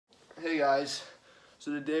Hey guys,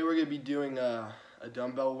 so today we're going to be doing a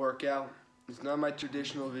dumbbell workout. It's not my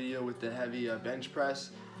traditional video with the heavy bench press,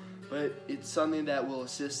 but it's something that will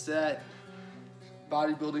assist that.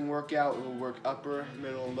 Bodybuilding workout, it will work upper,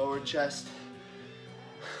 middle, and lower chest.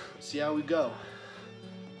 See how we go.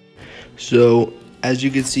 So as you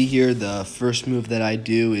can see here, the first move that I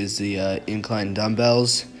do is the incline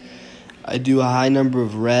dumbbells. I do a high number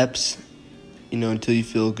of reps, until you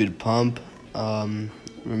feel a good pump.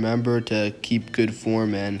 Remember to keep good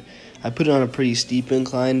form, and I put it on a pretty steep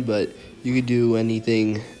incline, but you could do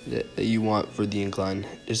anything that you want for the incline,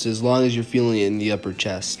 just as long as you're feeling it in the upper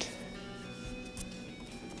chest.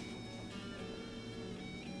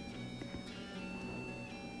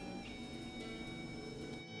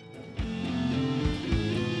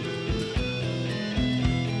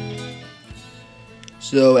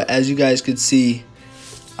 So as you guys could see,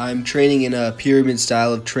 I'm training in a pyramid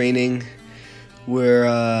style of training where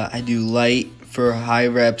I do light for high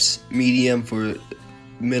reps, medium for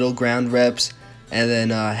middle ground reps, and then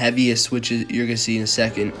heaviest, which is you're going to see in a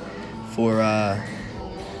second, for the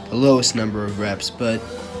lowest number of reps. But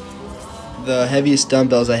the heaviest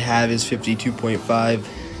dumbbells I have is 52.5.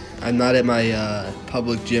 I'm not at my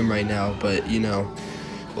public gym right now, but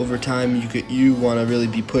over time you want to really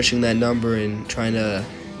be pushing that number and trying to,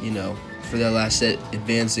 for that last set,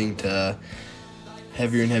 advancing to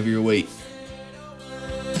heavier and heavier weight.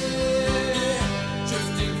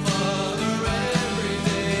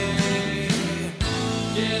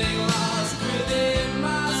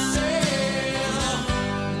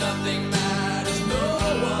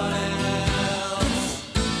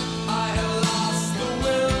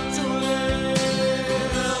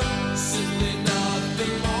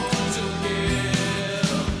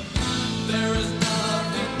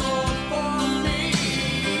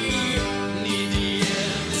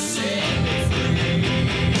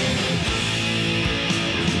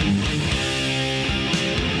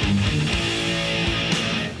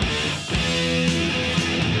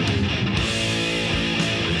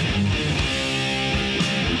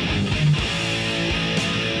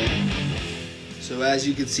 So as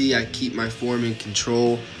you can see, I keep my form in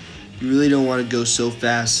control. You really don't want to go so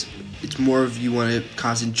fast. It's more of you want to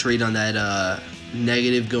concentrate on that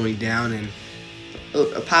negative going down, and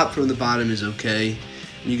a pop from the bottom is okay.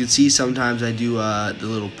 And you can see sometimes I do the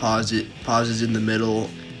little pauses in the middle,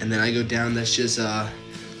 and then I go down. That's just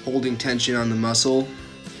holding tension on the muscle.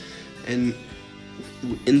 And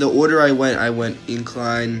in the order I went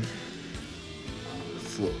incline,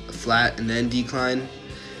 flat, and then decline.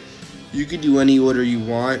 You could do any order you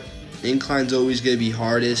want. Incline's always going to be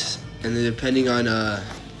hardest, and then depending on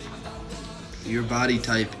your body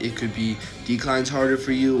type, it could be decline's harder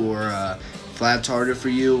for you or flat's harder for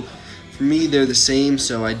you. For me, they're the same,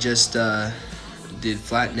 so I just did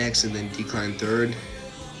flat next and then decline third.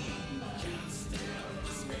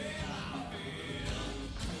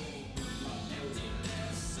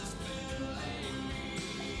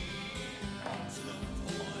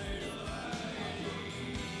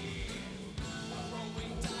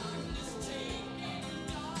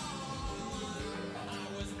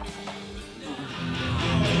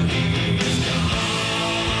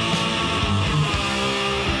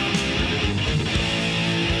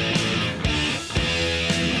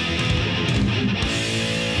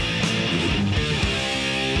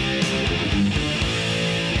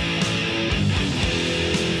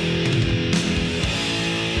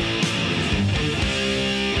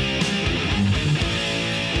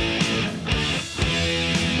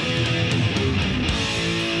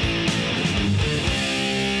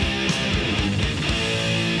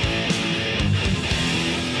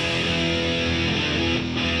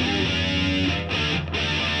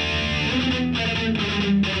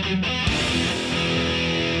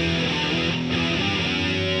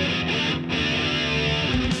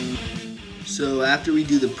 So after we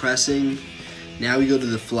do the pressing, now we go to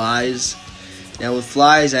the flies. Now with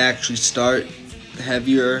flies, I actually start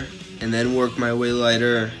heavier and then work my way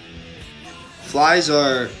lighter. Flies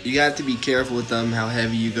you have to be careful with them, how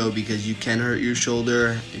heavy you go, because you can hurt your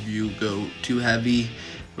shoulder if you go too heavy.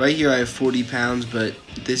 Right here I have 40 pounds, but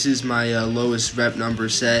this is my lowest rep number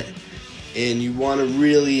set, and you want to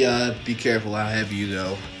really be careful how heavy you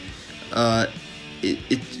go.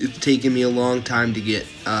 It's taken me a long time to get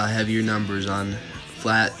heavier numbers on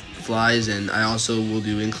flat flies, and I also will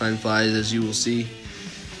do incline flies, as you will see.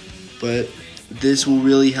 But this will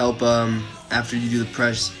really help after you do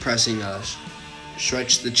the pressing.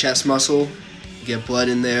 Stretch the chest muscle, get blood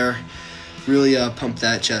in there, really pump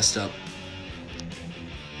that chest up.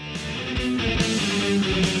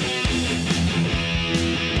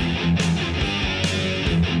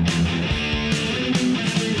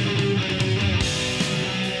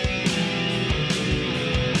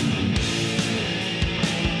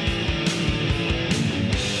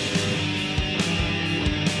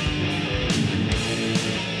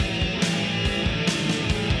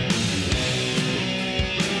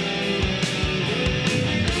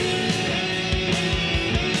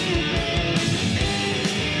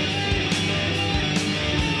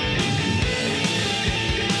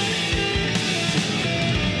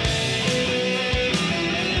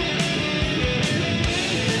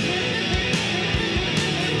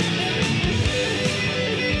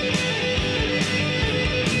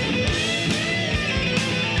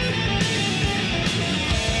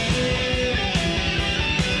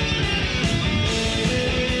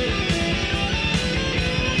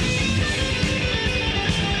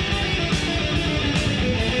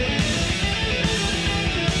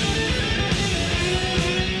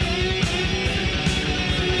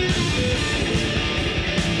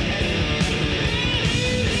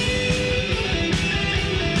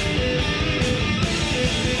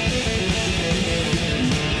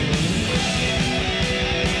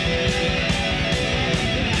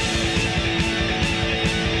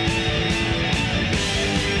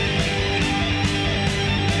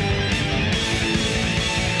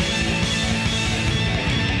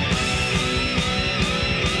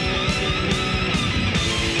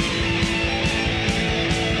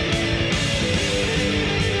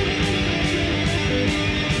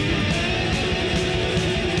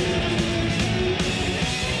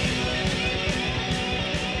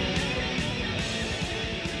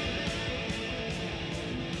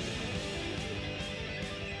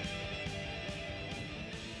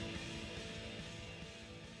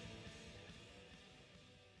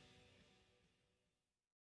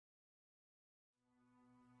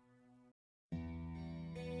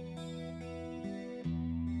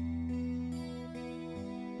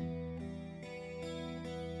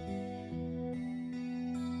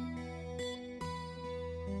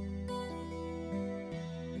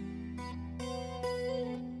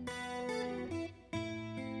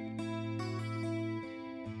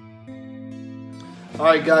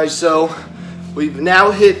 Alright guys, so we've now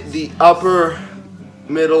hit the upper,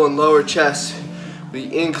 middle, and lower chest.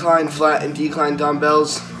 The incline, flat, and decline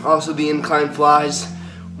dumbbells, also the incline flies,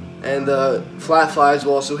 and the flat flies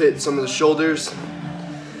will also hit some of the shoulders.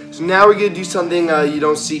 So now we're going to do something you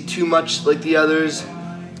don't see too much like the others,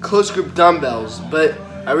 close grip dumbbells, but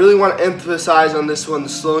I really want to emphasize on this one the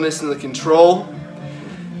slowness and the control.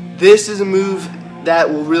 This is a move that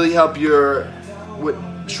will really help your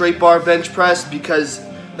straight bar bench press because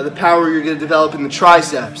of the power you're going to develop in the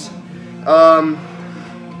triceps.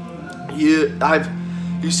 You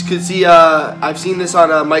can see I've seen this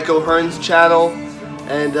on Mike O'Hearn's channel,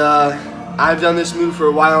 and I've done this move for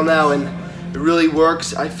a while now, and it really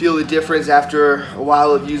works. I feel the difference after a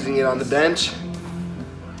while of using it on the bench.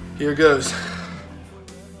 Here goes.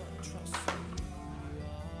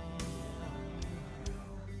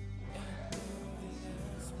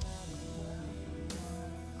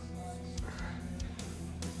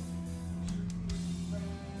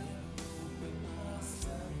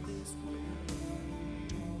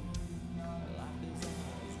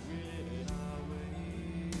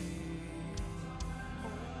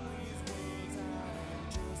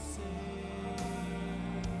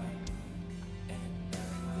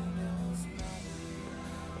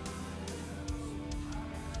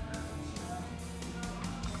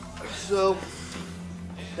 So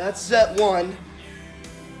that's set one.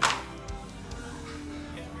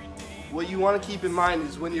 What you want to keep in mind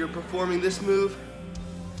is when you're performing this move,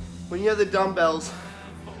 when you have the dumbbells,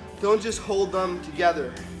 don't just hold them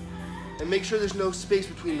together and make sure there's no space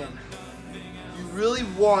between them. You really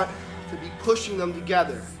want to be pushing them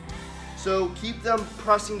together. So keep them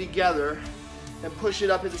pressing together and push it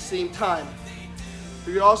up at the same time.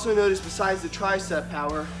 You can also notice, besides the tricep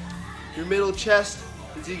power, your middle chest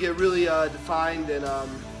is you get really defined and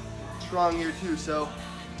strong here too. So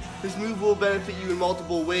this move will benefit you in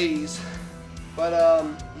multiple ways. But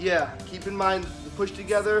yeah, keep in mind the push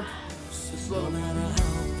together, the slow.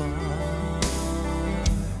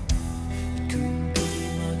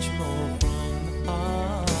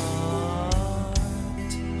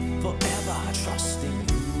 Forever trusting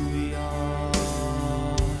who we are,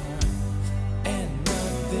 and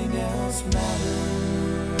nothing else matters.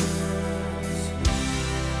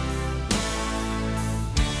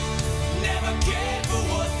 Never cared for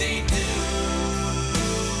what they do.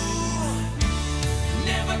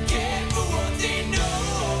 Never cared for what they know.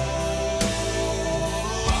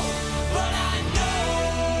 But I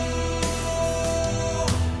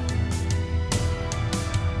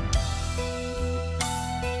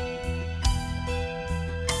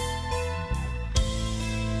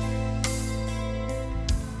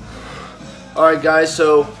Alright guys,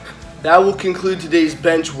 so that will conclude today's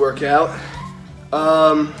bench workout.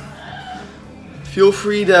 Feel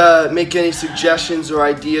free to make any suggestions or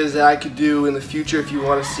ideas that I could do in the future if you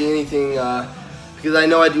want to see anything, because I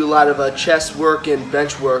know I do a lot of chest work and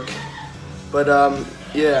bench work. But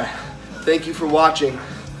yeah, thank you for watching.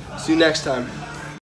 See you next time.